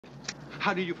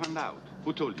How did you find out?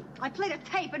 Who told you? I played a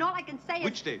tape, and all I can say is...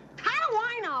 Which tape? How do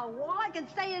I know? All I can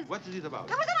say is... What is it about?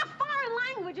 It was in a foreign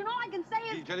language, and all I can say is...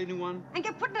 Did you tell anyone? And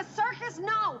get put in a circus?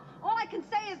 No. All I can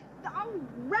say is... Oh,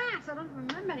 rats, I don't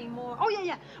remember anymore. Oh,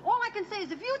 yeah. All I can say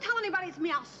is if you tell anybody it's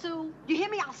me, I'll sue. You hear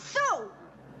me? I'll sue.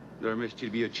 There may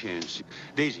still be a chance.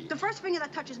 Daisy. The first finger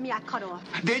that touches me, I cut off.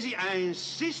 Daisy, I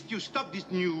insist you stop this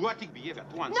neurotic behavior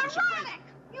at once. Neurotic!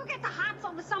 You get the hots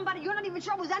over somebody you're not even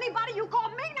sure was anybody. You call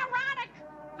me neurotic.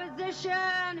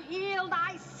 Physician, heal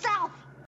thyself.